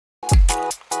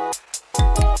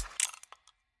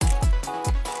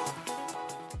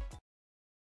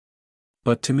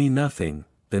But to me nothing,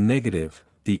 the negative,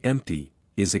 the empty,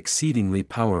 is exceedingly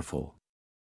powerful.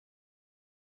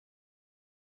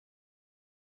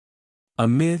 A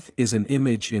myth is an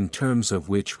image in terms of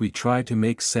which we try to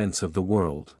make sense of the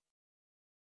world.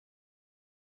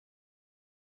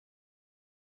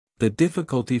 The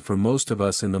difficulty for most of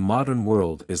us in the modern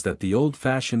world is that the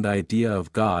old-fashioned idea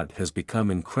of God has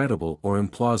become incredible or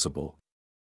implausible.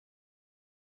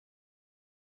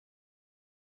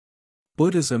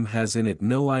 Buddhism has in it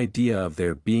no idea of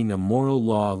there being a moral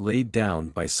law laid down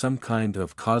by some kind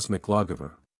of cosmic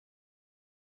lawgiver.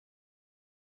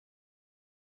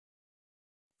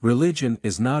 Religion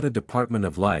is not a department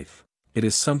of life, it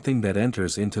is something that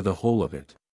enters into the whole of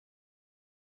it.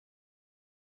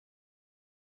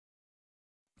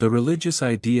 The religious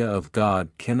idea of God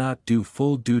cannot do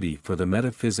full duty for the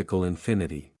metaphysical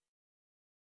infinity.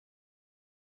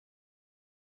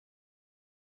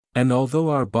 And although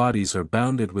our bodies are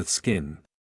bounded with skin,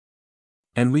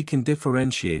 and we can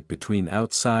differentiate between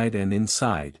outside and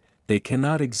inside, they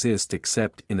cannot exist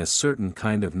except in a certain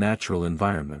kind of natural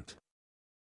environment.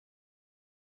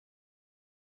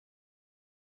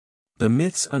 The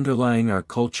myths underlying our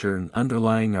culture and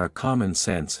underlying our common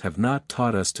sense have not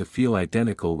taught us to feel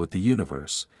identical with the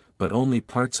universe, but only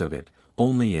parts of it,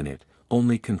 only in it,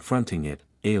 only confronting it,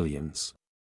 aliens.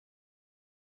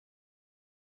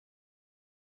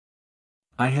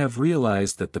 I have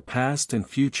realized that the past and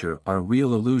future are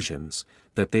real illusions,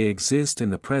 that they exist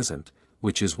in the present,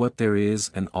 which is what there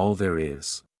is and all there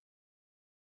is.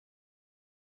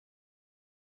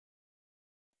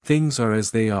 Things are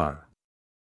as they are.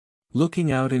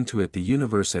 Looking out into the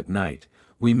universe at night,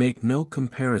 we make no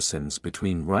comparisons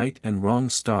between right and wrong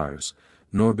stars,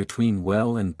 nor between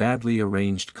well and badly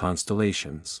arranged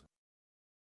constellations.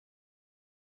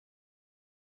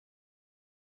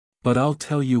 But I'll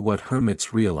tell you what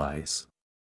hermits realize.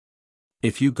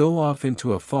 If you go off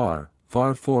into a far,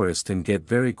 far forest and get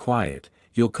very quiet,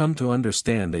 you'll come to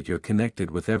understand that you're connected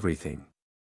with everything.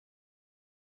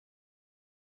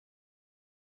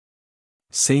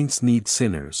 Saints need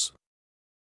sinners.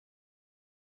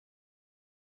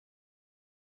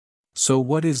 So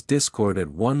what is discord at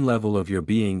one level of your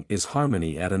being is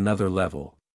harmony at another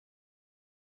level.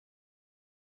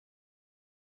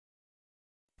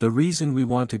 The reason we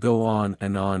want to go on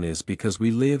and on is because we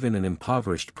live in an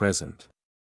impoverished present.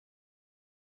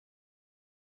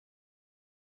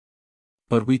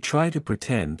 But we try to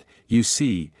pretend, you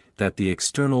see, that the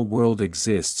external world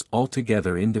exists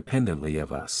altogether independently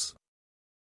of us.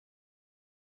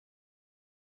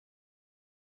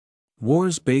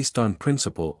 Wars based on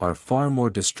principle are far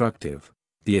more destructive.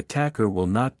 The attacker will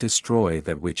not destroy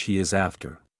that which he is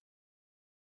after.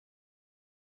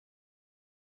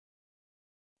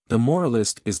 The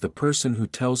moralist is the person who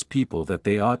tells people that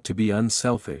they ought to be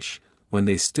unselfish, when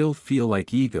they still feel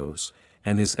like egos,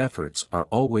 and his efforts are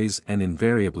always and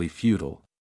invariably futile.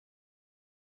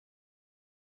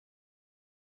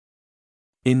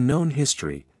 In known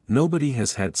history, nobody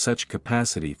has had such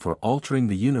capacity for altering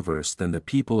the universe than the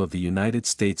people of the United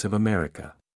States of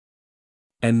America.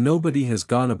 And nobody has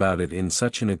gone about it in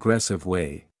such an aggressive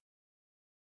way.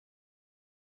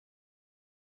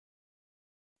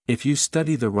 If you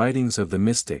study the writings of the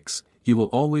mystics, you will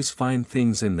always find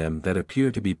things in them that appear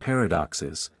to be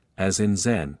paradoxes, as in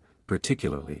Zen,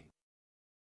 particularly.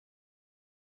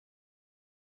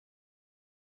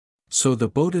 So the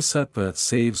Bodhisattva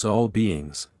saves all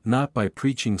beings, not by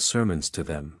preaching sermons to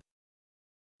them,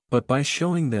 but by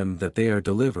showing them that they are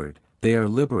delivered, they are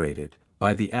liberated,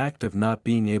 by the act of not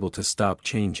being able to stop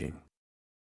changing.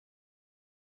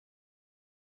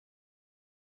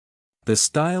 The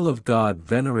style of God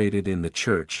venerated in the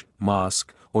church,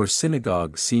 mosque, or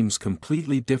synagogue seems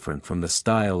completely different from the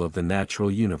style of the natural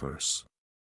universe.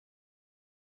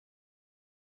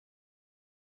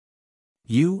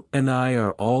 You and I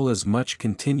are all as much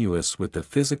continuous with the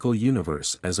physical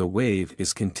universe as a wave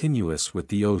is continuous with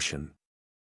the ocean.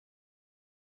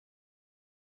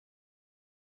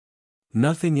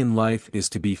 Nothing in life is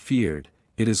to be feared,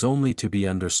 it is only to be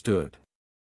understood.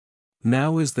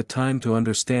 Now is the time to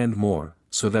understand more,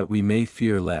 so that we may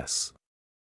fear less.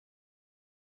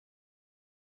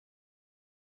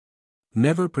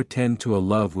 Never pretend to a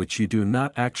love which you do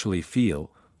not actually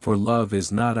feel, for love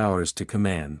is not ours to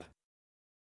command.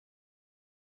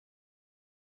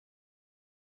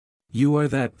 You are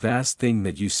that vast thing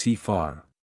that you see far.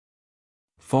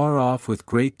 Far off with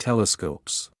great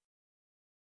telescopes.